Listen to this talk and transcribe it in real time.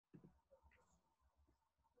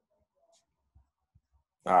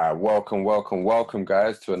All right, welcome,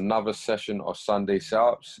 guys, to another session of Sunday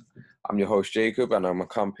Setups. I'm your host, Jacob, and I'm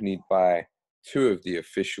accompanied by two of the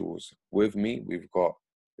officials with me. We've got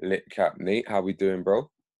Lit Cap Nate. How we doing, bro?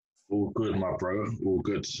 All good, my bro. All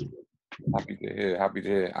good. Happy to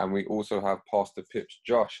hear. And we also have Pastor Pips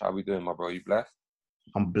Josh. How we doing, my bro? You blessed?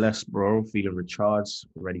 I'm blessed, bro. Feeling recharged,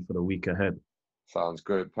 ready for the week ahead. Sounds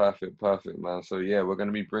good. Perfect, man. So yeah, we're going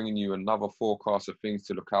to be bringing you another forecast of things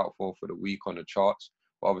to look out for the week on the charts.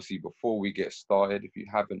 But obviously, before we get started, if you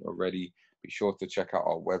haven't already, be sure to check out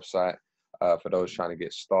our website. For those trying to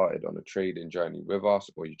get started on a trading journey with us,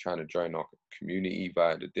 or you're trying to join our community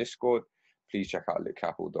via the Discord, please check out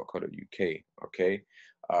litcapital.co.uk. Okay.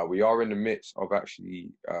 We are in the midst of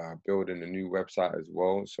actually building a new website as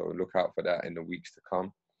well, so look out for that in the weeks to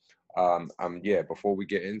come. Yeah, before we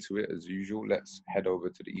get into it, as usual, let's head over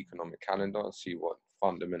to the economic calendar and see what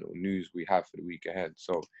fundamental news we have for the week ahead.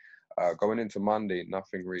 So, going into Monday,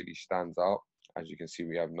 nothing really stands out. As you can see,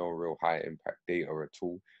 we have no real high impact data at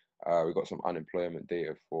all. We've got some unemployment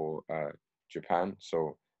data for Japan,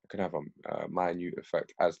 so it can have a minute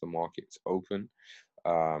effect as the markets open.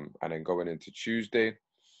 And then going into Tuesday,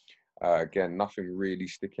 again, nothing really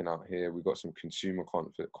sticking out here. We've got some consumer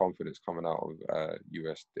confidence coming out of the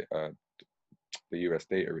US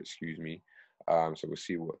data, excuse me. So we'll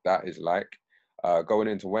see what that is like. Going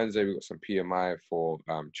into Wednesday, we've got some PMI for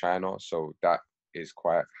China. So that is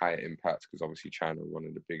quite high impact because obviously China are one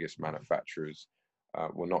of the biggest manufacturers.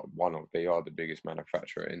 Well, not one of, they are the biggest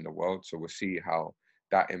manufacturer in the world. So we'll see how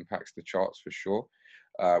that impacts the charts for sure.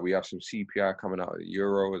 We have some CPI coming out of the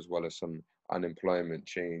Euro as well as some unemployment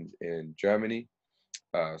change in Germany.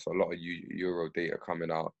 So a lot of Euro data coming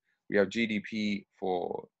out. We have GDP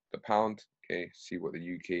for the pound. Okay, see what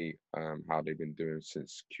the UK, how they've been doing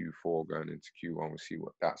since Q4 going into Q1. We'll see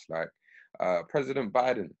what that's like. President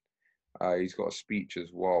Biden, he's got a speech as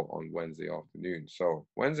well on Wednesday afternoon. So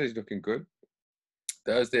Wednesday's looking good.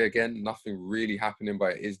 Thursday, again, nothing really happening,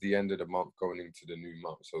 but it is the end of the month going into the new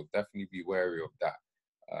month. So definitely be wary of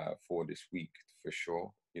that for this week for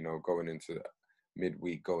sure. You know, going into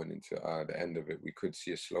midweek, going into the end of it, we could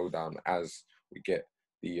see a slowdown as we get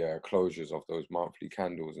the closures of those monthly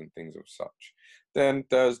candles and things of such. Then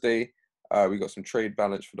Thursday, we got some trade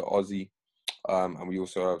balance for the Aussie, and we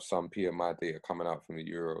also have some PMI data coming out from the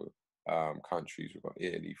Euro countries. We've got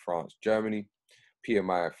Italy, France, Germany,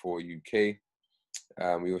 PMI for UK.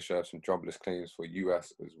 We also have some jobless claims for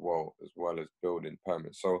US as well as building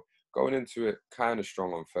permits. So going into it kind of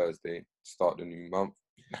strong on Thursday, start the new month,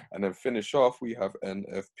 and then finish off, we have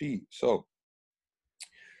NFP. So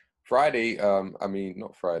Friday,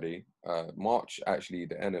 not Friday, March, actually,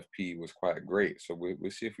 the NFP was quite great. So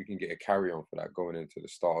we'll see if we can get a carry on for that going into the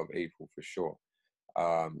start of April for sure.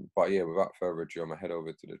 But yeah, without further ado, I'm going to head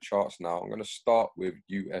over to the charts now. I'm going to start with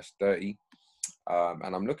US 30.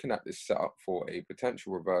 And I'm looking at this setup for a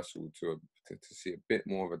potential reversal to see a bit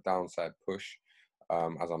more of a downside push,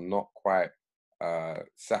 as I'm not quite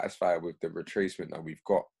satisfied with the retracement that we've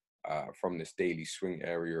got from this daily swing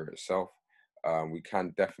area itself. We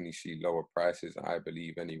can definitely see lower prices, I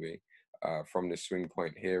believe anyway, from this swing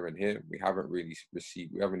point here and here. We haven't really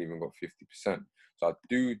received, we haven't even got 50%. So I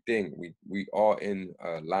do think we are in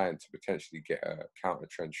line to potentially get a counter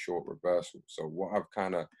trend short reversal. So what I've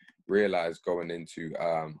kind of realized going into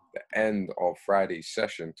the end of Friday's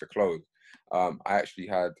session to close, I actually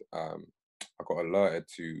had I got alerted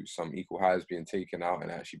to some equal highs being taken out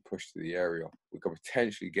and actually pushed to the area we could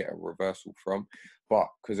potentially get a reversal from, but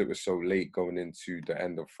because it was so late going into the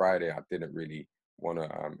end of Friday, I didn't really want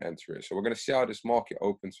to enter it. So we're going to see how this market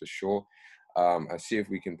opens for sure, and see if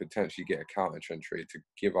we can potentially get a counter trend trade to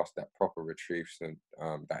give us that proper retracement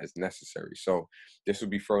that is necessary. So this will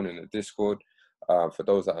be thrown in the Discord. For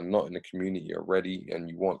those that are not in the community already and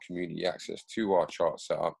you want community access to our chart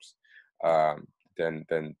setups,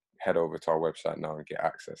 then head over to our website now and get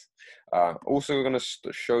access. Also, we're going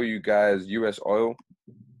to show you guys US oil.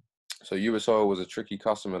 So US oil was a tricky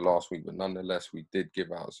customer last week, but nonetheless, we did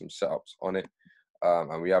give out some setups on it.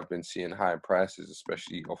 And we have been seeing high prices,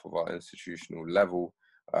 especially off of our institutional level.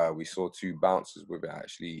 We saw two bounces with it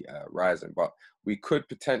actually rising, but we could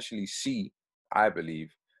potentially see, I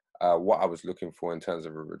believe, what I was looking for in terms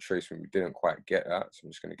of a retracement. We didn't quite get that, so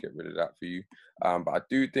I'm just going to get rid of that for you. But I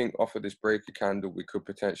do think off of this breaker candle, we could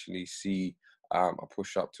potentially see a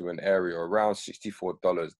push up to an area around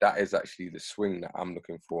 $64. That is actually the swing that I'm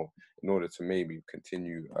looking for in order to maybe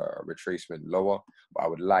continue a retracement lower. But I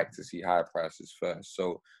would like to see higher prices first.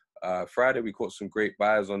 So Friday, we caught some great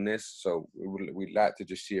buys on this, so we'd like to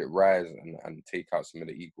just see it rise and take out some of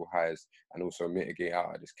the equal highs and also mitigate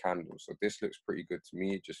out of this candle. So this looks pretty good to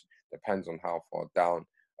me. It just depends on how far down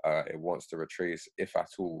it wants to retrace, if at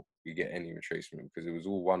all we get any retracement, because it was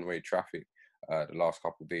all one-way traffic the last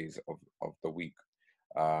couple of days of the week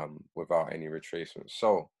without any retracement.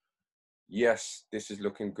 So yes, this is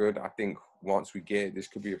looking good. I think once we get it, this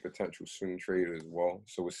could be a potential swing trade as well.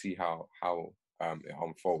 So we'll see how it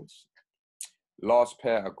unfolds. Last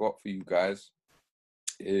pair I got for you guys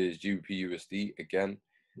is GBP USD. Again,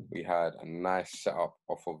 we had a nice setup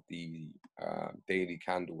off of the daily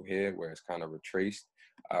candle here where it's kind of retraced.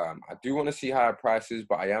 I do want to see higher prices,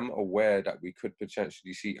 but I am aware that we could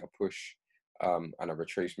potentially see a push and a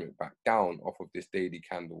retracement back down off of this daily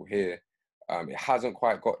candle here. It hasn't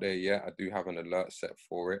quite got there yet. I do have an alert set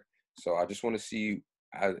for it. So I just want to see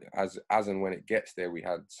as and when it gets there. We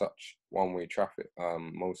had such one-way traffic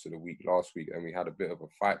most of the week last week, and we had a bit of a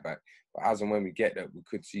fight back. But as and when we get there, we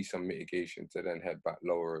could see some mitigation to then head back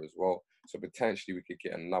lower as well. So potentially we could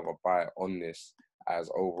get another buy on this, as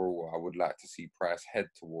overall I would like to see price head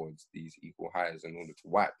towards these equal highs in order to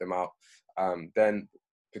wipe them out. Then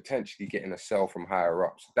potentially getting a sell from higher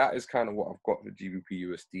up. So that is kind of what I've got for GBP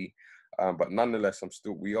USD. But nonetheless,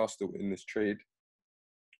 we are still in this trade.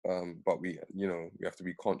 But we have to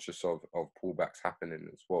be conscious of pullbacks happening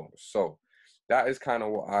as well. So that is kind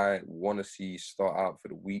of what I want to see start out for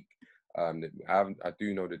the week. I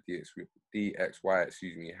do know that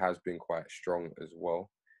DXY, has been quite strong as well.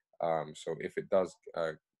 So if it does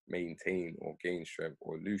maintain or gain strength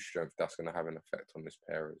or lose strength, that's going to have an effect on this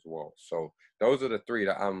pair as well. So those are the three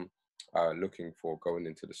that I'm looking for going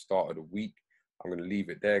into the start of the week. I'm going to leave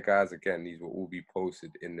it there, guys. Again, these will all be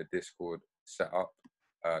posted in the Discord setup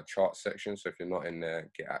chart section. So if you're not in there,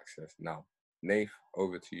 get access now. Nath,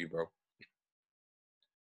 over to you, bro.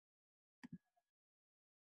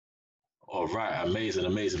 All right,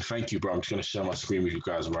 amazing. Thank you, bro. I'm just going to share my screen with you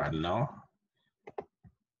guys right now.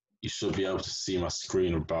 You should be able to see my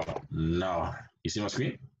screen about now. You see my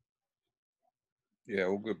screen? Yeah,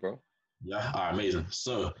 all good, bro. Yeah, all right, amazing.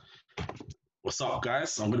 So, what's up,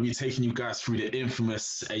 guys? I'm going to be taking you guys through the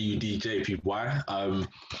infamous AUD/JPY,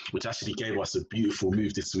 which actually gave us a beautiful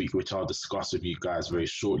move this week, which I'll discuss with you guys very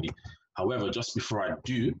shortly. However, just before I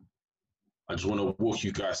do, I just want to walk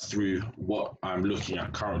you guys through what I'm looking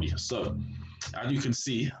at currently. So, as you can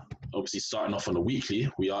see, obviously starting off on the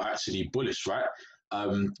weekly, we are actually bullish, right?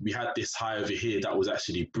 We had this high over here that was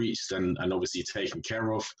actually breached and obviously taken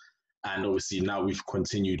care of. And obviously now we've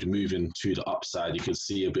continued moving to the upside. You can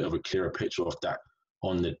see a bit of a clearer picture of that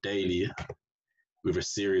on the daily with a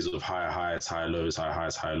series of higher highs, higher lows, higher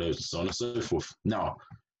highs, higher lows, and so on and so forth. Now,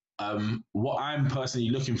 what I'm personally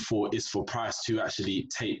looking for is for price to actually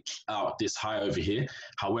take out this high over here.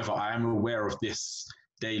 However, I am aware of this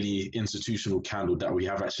daily institutional candle that we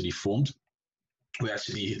have actually formed. We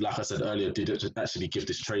actually, like I said earlier, did actually give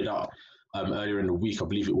this trade out earlier in the week. I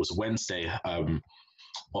believe it was Wednesday,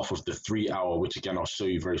 off of the 3 hour, which again, I'll show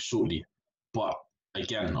you very shortly. But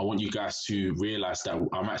again, I want you guys to realize that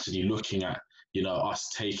I'm actually looking at, us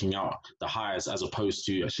taking out the highs as opposed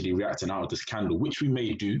to actually reacting out of this candle, which we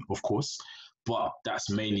may do, of course, but that's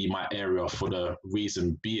mainly my area for the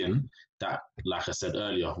reason being that, like I said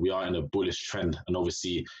earlier, we are in a bullish trend, and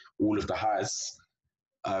obviously all of the highs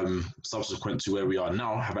subsequent to where we are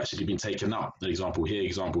now have actually been taken out. An example here,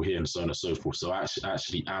 and so on and so forth. So I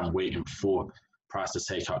actually am waiting for price to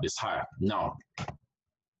take out this higher. Now,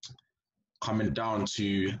 coming down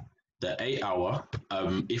to the 8 hour,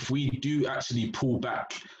 if we do actually pull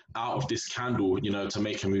back out of this candle, to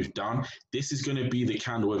make a move down, this is going to be the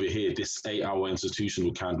candle over here, this 8 hour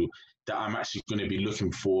institutional candle, that I'm actually going to be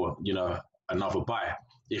looking for, another buy.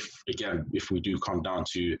 If we do come down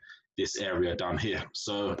to this area down here.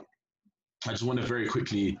 So I just want to very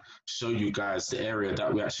quickly show you guys the area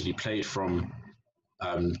that we actually played from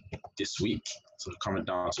this week. So coming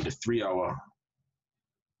down to the 3 hour.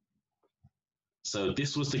 So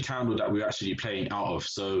this was the candle that we're actually playing out of.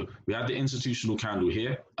 So we had the institutional candle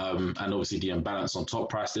here, and obviously the imbalance on top.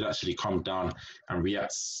 Price did actually come down and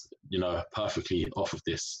reacts, perfectly off of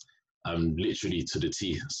this, literally to the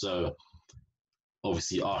T. So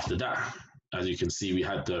obviously after that, as you can see, we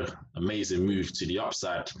had the amazing move to the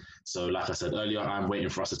upside. So like I said earlier, I'm waiting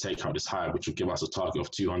for us to take out this high, which will give us a target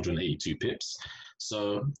of 282 pips.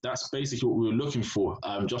 So that's basically what we were looking for.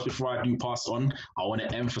 Just before I do pass on, I want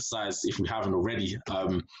to emphasize, if we haven't already,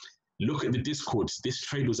 look at the Discord. This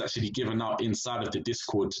trade was actually given out inside of the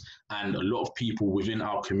Discord, and a lot of people within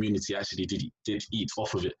our community actually did eat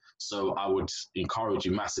off of it. So I would encourage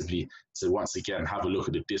you massively to once again have a look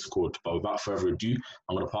at the Discord. But without further ado,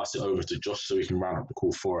 I'm going to pass it over to Josh so he can round up the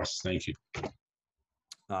call for us. Thank you.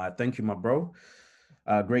 Thank you, my bro.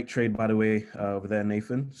 Great trade, by the way, over there,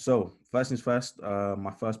 Nathan. So first things first,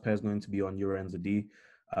 my first pair is going to be on Euro NZD.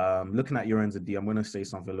 Looking at Euro NZD, I'm going to say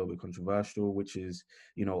something a little bit controversial, which is,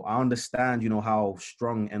 I understand, how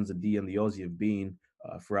strong NZD and the Aussie have been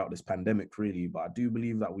throughout this pandemic, really, but I do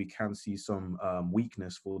believe that we can see some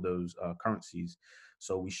weakness for those currencies.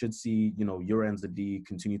 So we should see, Euro NZD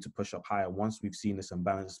continue to push up higher once we've seen this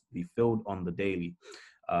imbalance be filled on the daily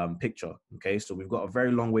picture. Okay, so we've got a very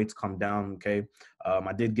long way to come down. Okay,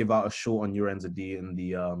 I did give out a short on Euro NZD in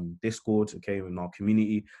the Discord, okay, in our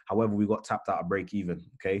community. However, we got tapped out of break even.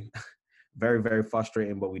 Okay, very, very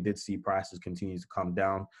frustrating, but we did see prices continue to come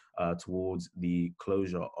down towards the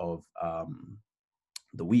closure of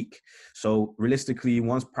the week. So realistically,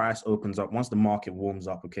 once price opens up, once the market warms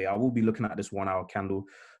up, okay, I will be looking at this 1 hour candle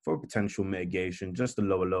for a potential mitigation, just a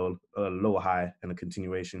lower low, lower high, and a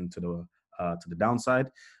continuation to the downside,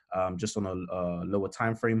 just on a lower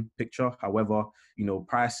time frame picture. However,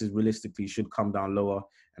 prices realistically should come down lower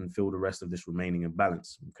and fill the rest of this remaining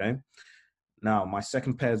imbalance. Okay. Now, my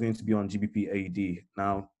second pair is going to be on GBP AUD.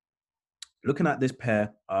 Now, looking at this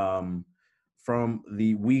pair, from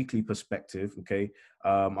the weekly perspective, okay,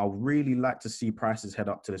 I would really like to see prices head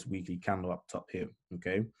up to this weekly candle up top here,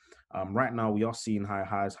 okay? Right now, we are seeing high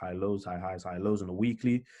highs, high lows, high highs, high lows on the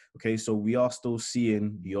weekly, okay? So we are still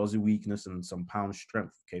seeing the Aussie weakness and some pound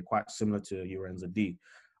strength, okay? Quite similar to Euro NZD.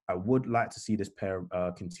 I would like to see this pair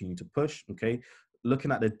continue to push, okay?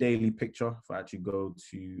 Looking at the daily picture, if I actually go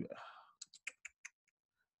to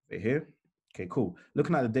here, okay, cool.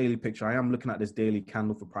 Looking at the daily picture, I am looking at this daily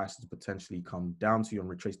candle for prices to potentially come down to and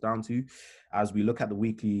retrace down to. As we look at the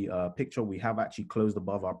weekly picture, we have actually closed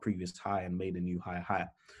above our previous high and made a new high.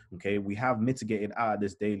 Okay, we have mitigated out of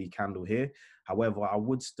this daily candle here. However, I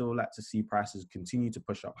would still like to see prices continue to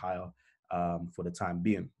push up higher for the time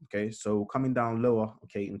being. Okay, so coming down lower,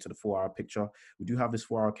 okay, into the 4 hour picture, we do have this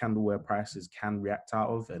 4 hour candle where prices can react out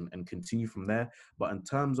of and continue from there. But in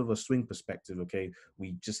terms of a swing perspective, okay,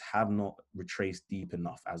 we just have not retraced deep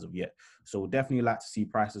enough as of yet. So we'll definitely like to see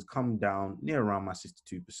prices come down near around my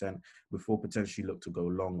 62% before potentially look to go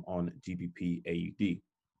long on GBP AUD.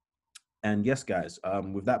 And yes, guys,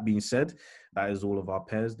 with that being said, that is all of our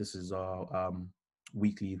pairs. This is our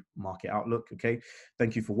weekly market outlook. Okay,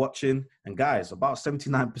 thank you for watching. And guys, about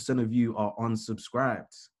 79% of you are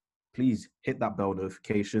unsubscribed. Please hit that bell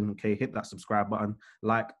notification. Okay, hit that subscribe button,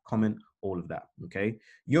 like, comment, all of that. Okay,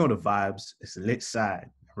 you're the vibes. It's a lit side.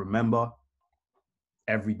 Remember,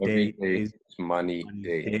 every day is money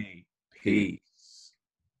day. Peace.